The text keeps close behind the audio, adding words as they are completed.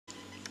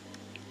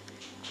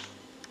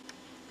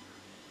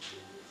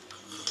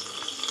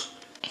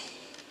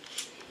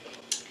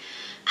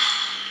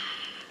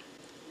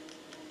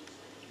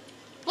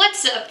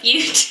up,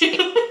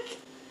 YouTube?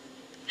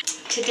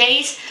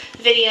 Today's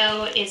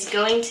video is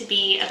going to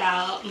be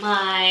about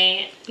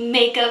my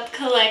makeup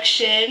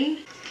collection.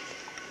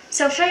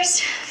 So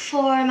first,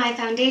 for my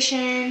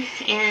foundation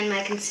and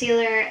my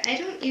concealer, I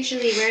don't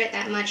usually wear it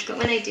that much, but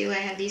when I do, I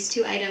have these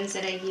two items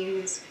that I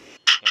use.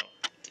 Oh,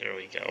 there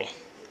we go.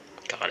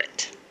 Got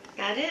it.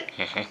 Got it?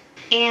 Uh-huh.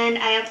 And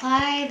I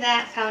apply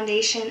that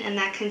foundation and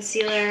that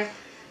concealer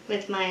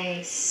with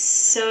my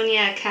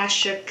Sonia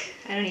kashuk,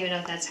 I don't even know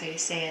if that's how you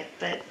say it,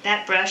 but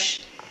that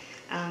brush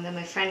that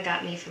my friend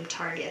got me from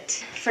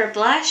Target. For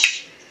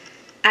blush,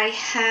 I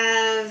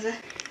have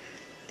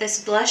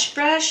this blush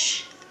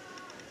brush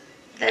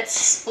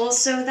that's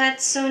also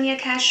that Sonia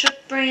kashuk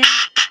brand.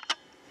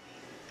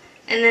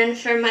 And then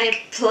for my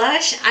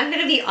blush, I'm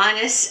gonna be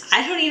honest,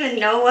 I don't even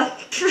know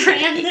what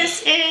brand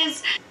this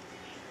is.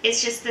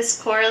 It's just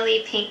this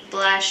corally pink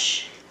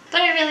blush,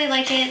 but I really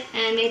like it,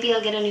 and maybe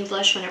I'll get a new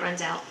blush when it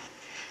runs out.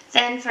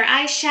 Then for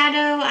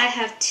eyeshadow, I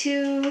have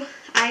two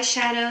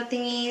eyeshadow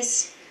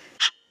thingies.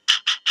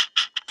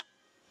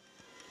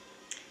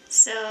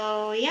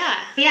 So yeah,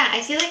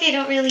 I feel like I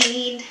don't really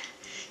need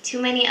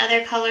too many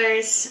other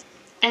colors.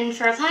 And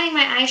for applying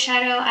my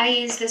eyeshadow, I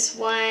use this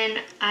one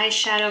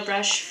eyeshadow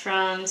brush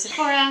from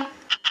Sephora.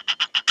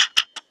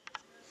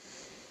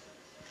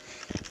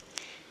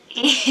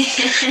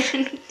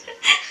 And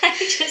I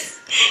just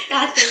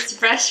got this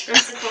brush from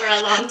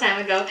Sephora a long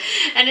time ago,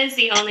 and it's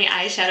the only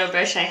eyeshadow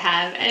brush I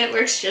have, and it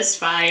works just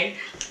fine.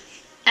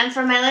 And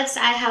for my lips,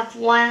 I have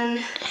one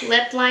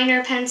lip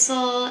liner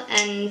pencil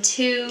and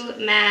two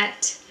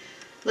matte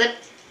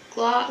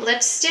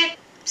lipstick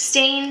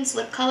stains,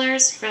 lip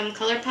colors from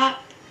ColourPop.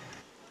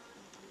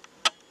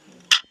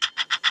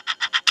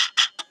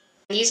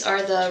 These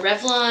are the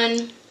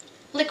Revlon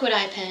liquid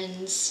eye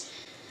pens,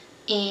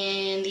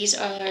 and these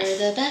are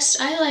the best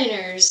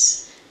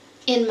eyeliners,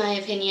 in my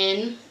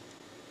opinion.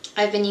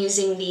 I've been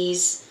using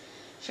these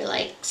for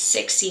like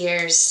 6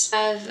 years. I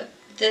have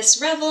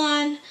this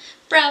Revlon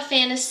Brow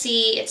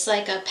Fantasy. It's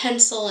like a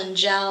pencil and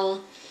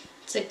gel.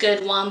 It's a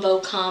good wombo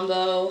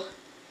combo.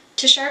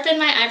 To sharpen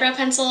my eyebrow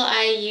pencil,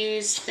 I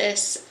use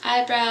this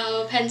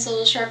eyebrow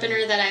pencil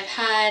sharpener that I've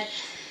had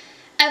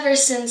ever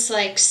since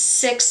like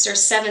 6th or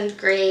 7th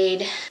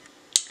grade.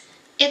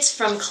 It's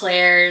from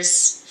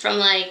Claire's, from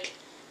like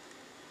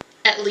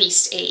at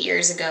least 8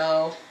 years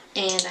ago.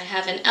 And I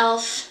have an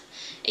e.l.f.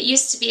 It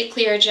used to be a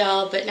clear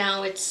gel, but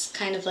now it's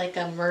kind of like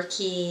a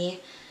murky,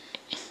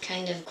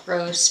 kind of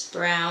gross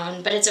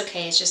brown, but it's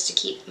okay, it's just to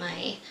keep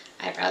my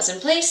eyebrows in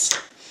place.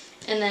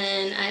 And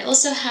then I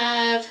also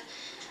have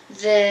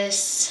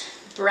this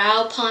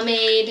brow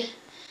pomade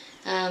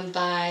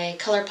by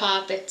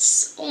ColourPop.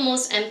 It's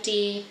almost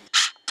empty.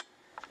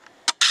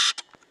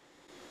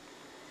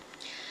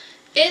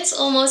 It's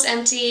almost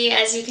empty,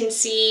 as you can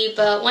see,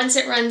 but once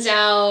it runs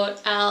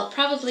out, I'll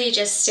probably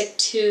just stick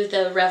to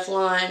the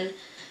Revlon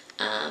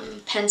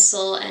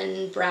pencil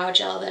and brow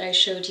gel that I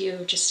showed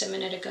you just a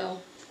minute ago.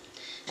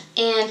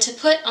 And to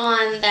put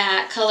on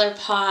that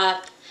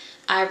ColourPop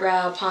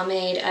eyebrow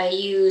pomade, I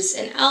use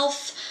an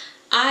e.l.f.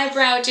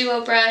 eyebrow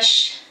duo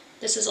brush.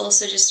 This is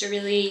also just a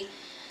really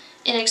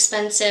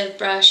inexpensive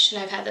brush,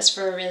 and I've had this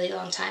for a really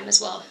long time as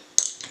well.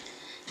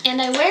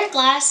 And I wear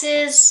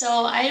glasses,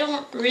 so I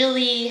don't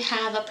really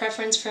have a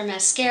preference for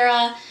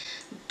mascara,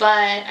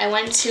 but I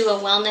went to a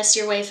Wellness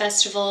Your Way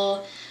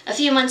festival a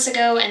few months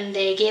ago and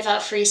they gave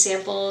out free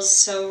samples.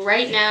 So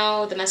right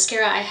now the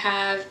mascara I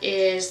have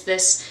is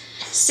this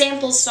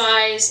sample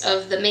size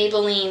of the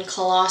Maybelline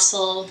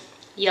Colossal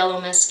Yellow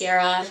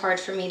Mascara. It's hard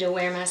for me to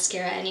wear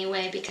mascara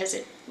anyway because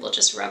it will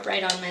just rub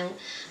right on my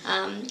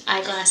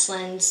eyeglass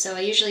lens, so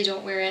I usually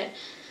don't wear it.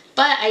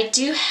 But I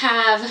do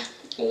have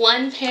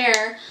one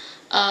pair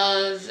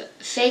of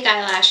fake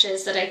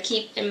eyelashes that I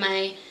keep in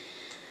my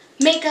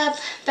makeup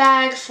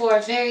bag for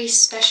very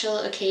special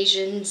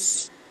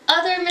occasions.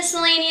 Other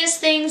miscellaneous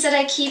things that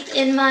I keep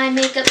in my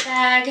makeup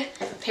bag: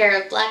 I have a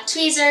pair of black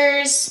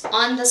tweezers,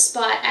 On the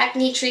Spot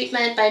Acne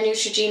Treatment by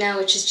Neutrogena,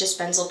 which is just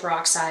benzoyl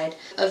peroxide,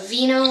 a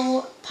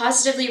Vino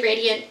Positively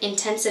Radiant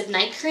Intensive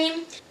Night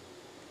Cream.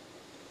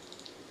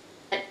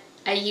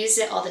 I use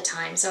it all the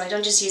time, so I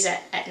don't just use it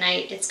at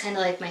night. It's kind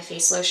of like my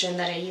face lotion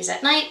that I use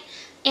at night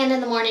and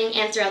in the morning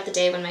and throughout the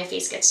day when my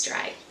face gets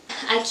dry.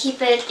 I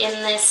keep it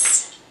in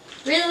this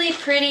really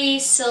pretty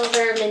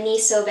silver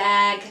Miniso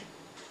bag.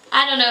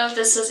 I don't know if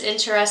this was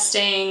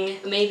interesting.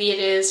 Maybe it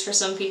is for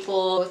some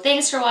people.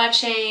 Thanks for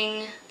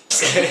watching.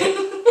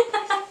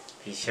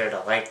 Be sure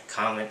to like,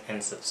 comment,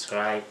 and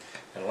subscribe,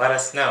 and let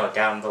us know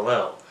down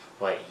below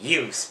what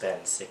you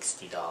spend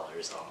 $60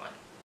 on.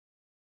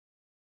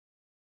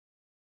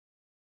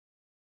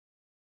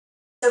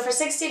 So for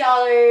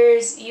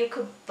 $60, you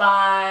could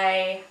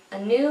buy a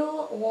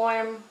new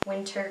warm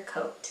winter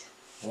coat.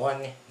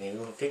 One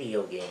new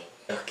video game.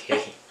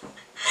 Okay.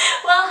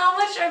 Well, how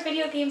much are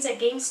video games at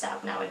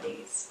GameStop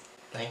nowadays?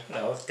 I don't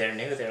know. If they're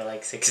new, they're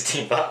like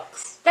 60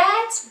 bucks.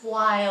 That's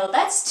wild.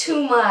 That's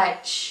too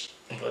much.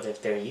 But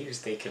if they're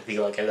used, they could be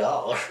like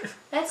 $1.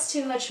 That's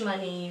too much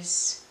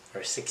monies.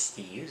 Or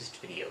 60 used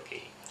video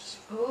games.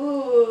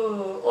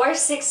 Ooh, or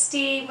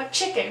 60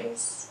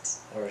 McChickens.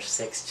 Or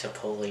 6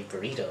 Chipotle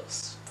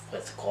burritos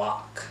with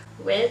guac.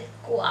 With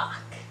guac.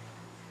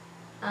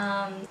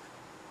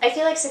 I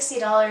feel like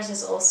 $60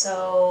 is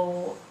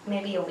also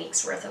maybe a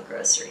week's worth of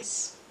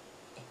groceries.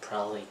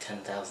 Probably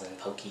 10,000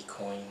 Poke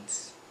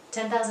Coins.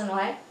 10,000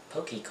 what?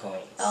 Poke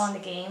Coins. Oh, on the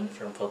game?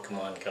 From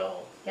Pokemon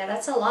Go. Yeah,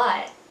 that's a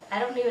lot. I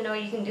don't even know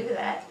what you can do with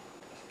that.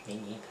 Me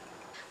neither.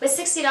 With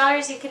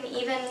 $60, you can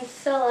even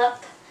fill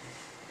up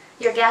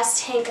your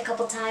gas tank a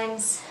couple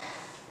times.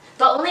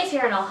 But only if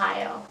you're in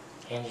Ohio.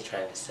 And you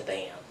drive a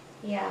sedan.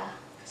 Yeah.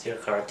 Because your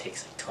car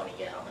takes like 20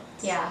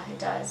 gallons. Yeah, it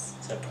does.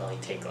 So it'd probably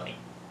take like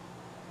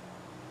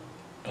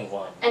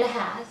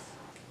 1.5.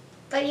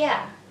 But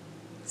yeah.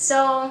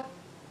 So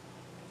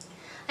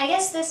I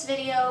guess this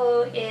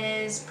video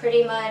is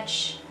pretty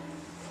much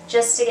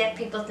just to get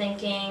people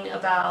thinking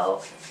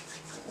about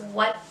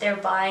what they're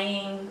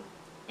buying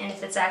and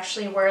if it's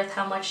actually worth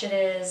how much it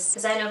is.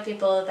 Because I know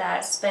people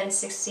that spend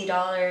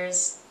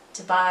 $60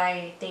 to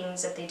buy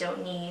things that they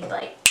don't need,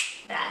 like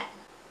that.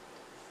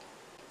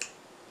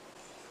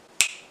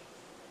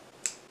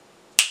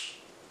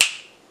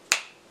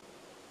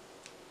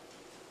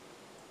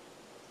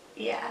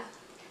 Yeah.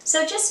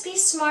 So just be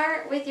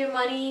smart with your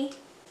money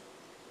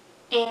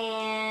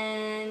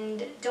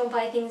and don't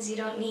buy things you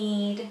don't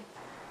need.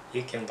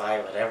 You can buy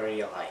whatever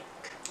you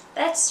like.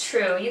 That's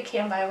true. You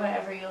can buy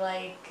whatever you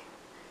like.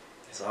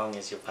 As long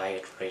as you buy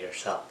it for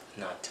yourself,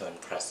 not to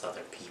impress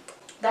other people.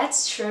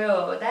 That's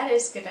true. That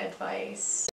is good advice.